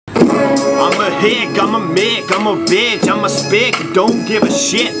hick, I'm a mick, I'm a bitch, I'm a spick, don't give a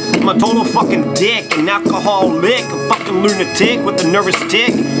shit. I'm a total fucking dick, an alcoholic, a fucking lunatic with a nervous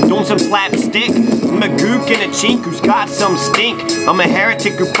tick, doing some slapstick. I'm a gook and a chink who's got some stink. I'm a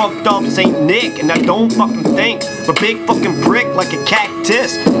heretic who fucked up Saint Nick, and I don't fucking think. I'm a big fucking prick like a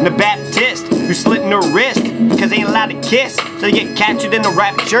cactus, and a Baptist who's slitting her wrist, cause they ain't allowed to kiss, so they get captured in the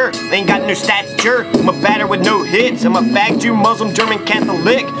rapture. They ain't got no stature. I'm a batter with no hits. I'm a fag Jew, Muslim, German,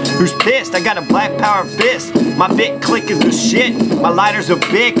 Catholic who's pissed. I got a black power fist. My bit click is the shit. My lighter's a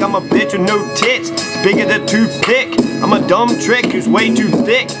bic. I'm a bitch with no tits. It's big as a toothpick. I'm a dumb trick who's way too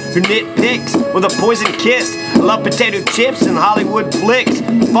thick, who nitpicks with a poison kiss. I love potato chips and Hollywood flicks.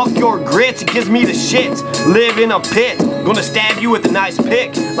 Fuck your grits, it gives me the shits. Live in a pit, gonna stab you with a nice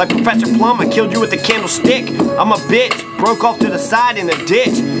pick. Like Professor Plum, I killed you with a candlestick. I'm a bitch, broke off to the side in a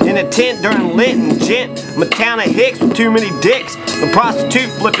ditch, in a tent during lit and gent. I'm a town of hicks with too many dicks. I'm a prostitute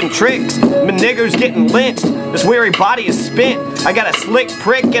flipping tricks. My nigger's getting lynched. This weary body is spent. I got a slick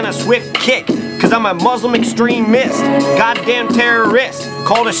prick and a swift kick, cause I'm a Muslim extremist, goddamn terrorist,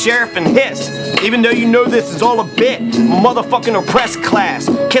 call the sheriff and hiss. Even though you know this is all a bit, I'm a motherfucking oppressed class.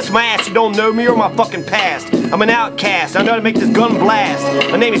 Kiss my ass, you don't know me or my fucking past. I'm an outcast, I know how to make this gun blast.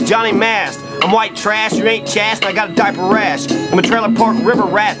 My name is Johnny Mast. I'm white trash, you ain't chast, and I got a diaper rash. I'm a trailer park river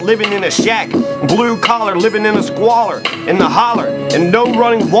rat living in a shack. Blue collar living in a squalor, in the holler, and no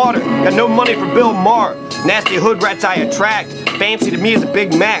running water. Got no money for Bill Maher. Nasty hood rats I attract. Fancy to me is a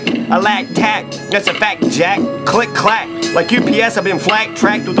Big Mac. I lack tact, that's a fact, Jack. Click clack, like UPS I've been flag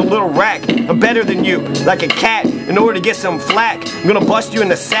tracked with a little rack. I'm better than you, like a cat. In order to get some flack, I'm gonna bust you in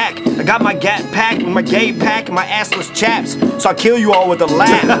the sack. I got my gat packed with my gay pack and my assless chaps, so I'll kill you all with a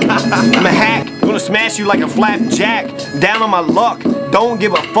laugh. I'm a hack, I'm gonna smash you like a flapjack. Down on my luck, don't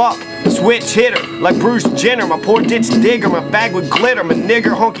give a fuck. Switch hitter, like Bruce Jenner. My poor ditch digger, my fag with glitter. My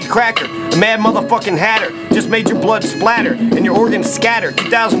nigger honky cracker, a mad motherfucking hatter. Just made your blood splatter and your organs scatter.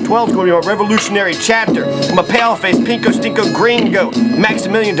 2012's gonna be my revolutionary chapter. I'm a pale-faced pinko stinko gringo,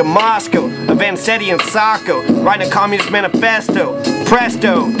 Maximilian Damasco, a Vanzetti and Sacco, writing a communist manifesto.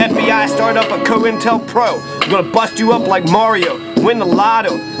 Presto, FBI start up a COINTELPRO. I'm gonna bust you up like Mario, win the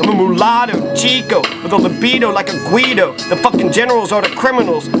lotto. I'm a mulatto, Chico, with a libido like a Guido. The fucking generals are the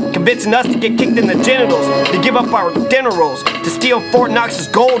criminals, convincing us to get kicked in the genitals, to give up our dinner rolls, to steal Fort Knox's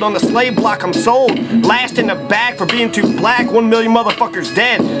gold. On the slave block I'm sold, last in the back for being too black. 1 million motherfuckers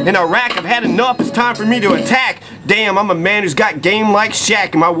dead in Iraq. I've had enough, it's time for me to attack. Damn, I'm a man who's got game like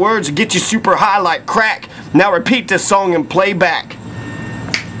Shaq, and my words will get you super high like crack. Now repeat this song in playback.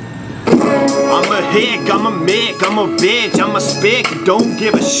 I'm a hick, I'm a mick, I'm a bitch, I'm a spick, don't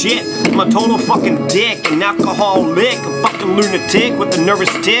give a shit. I'm a total fucking dick, an alcoholic, a fucking lunatic with a nervous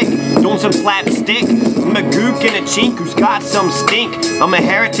tick, doing some slapstick. I'm a gook and a chink who's got some stink. I'm a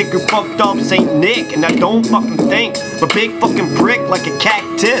heretic who fucked up Saint Nick, and I don't fucking think. I'm a big fucking prick like a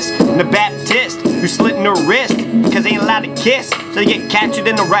cactus, and a Baptist who's slitting her wrist, cause they ain't allowed to kiss, so they get captured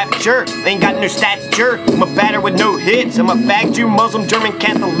in the rapture. They ain't got no stature. I'm a batter with no hits. I'm a fag Jew, Muslim, German,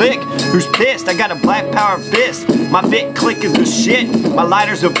 Catholic who's pissed. I got a black power fist. My bit click is the shit. My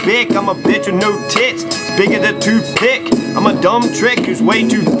lighter's a bic. I'm a bitch with no tits. It's big as a toothpick. I'm a dumb trick who's way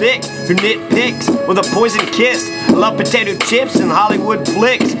too thick, who nitpicks with a poison kiss. I love potato chips and Hollywood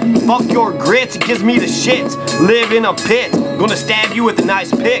flicks. Fuck your grits, it gives me the shits. Live in a pit, gonna stab you with a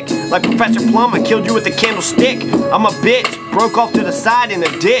nice pick. Like Professor Plum, I killed you with a candlestick. I'm a bitch, broke off to the side in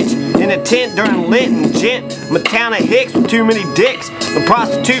a ditch, in a tent during lit and gent. I'm a town of hicks with too many dicks. I'm a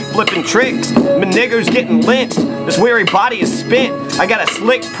prostitute flipping tricks. My nigger's getting lynched. This weary body is spent. I got a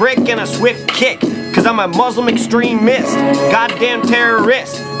slick prick and a swift kick, cause I'm a Muslim extremist, goddamn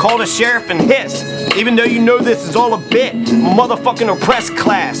terrorist, call the sheriff and hiss. Even though you know this is all a bit, I'm a motherfucking oppressed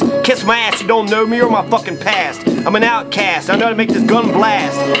class. Kiss my ass, you don't know me or my fucking past. I'm an outcast, I know how to make this gun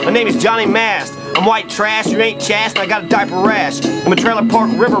blast. My name is Johnny Mast. I'm white trash, you ain't chast, and I got a diaper rash. I'm a trailer park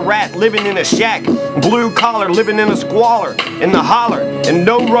river rat living in a shack. Blue collar living in a squalor, in the holler, and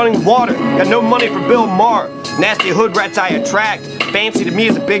no running water. Got no money for Bill Maher. Nasty hood rats I attract. Fancy to me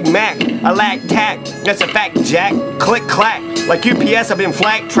is a Big Mac. I lack tact, that's a fact, Jack. Click clack, like UPS I've been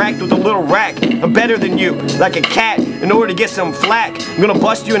flag tracked with a little rack. I'm better than you, like a cat. In order to get some flack, I'm gonna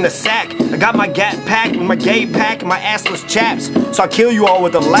bust you in the sack. I got my gat packed with my gay pack and my assless chaps, so I'll kill you all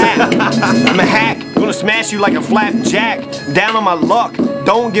with a laugh. I'm a hack, I'm gonna smash you like a flapjack. Down on my luck,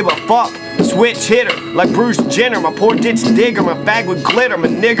 don't give a fuck. Switch hitter, like Bruce Jenner. My poor ditch digger, my fag with glitter. My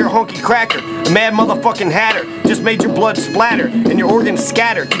nigger honky cracker, a mad motherfucking hatter. Just made your blood splatter and your organs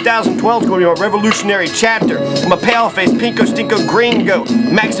scatter. 2012's gonna be my revolutionary chapter. I'm a pale-faced pinko stinko gringo,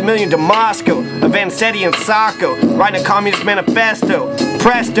 Maximilian Damasco, a Vanzetti and Sacco, writing a communist manifesto.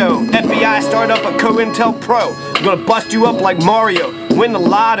 Presto, FBI start up a COINTELPRO. I'm gonna bust you up like Mario, win the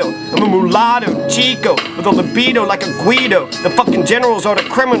lotto. I'm a mulatto, Chico, with a libido like a Guido. The fucking generals are the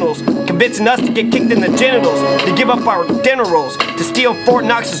criminals, convincing us to get kicked in the genitals, to give up our dinner rolls, to steal Fort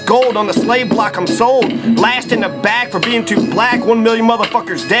Knox's gold. On the slave block I'm sold, last in the bag for being too black. 1 million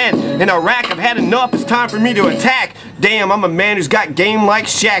motherfuckers dead in Iraq. I've had enough, it's time for me to attack. Damn, I'm a man who's got game like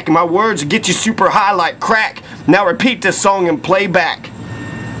Shaq, and my words will get you super high like crack. Now repeat this song in playback.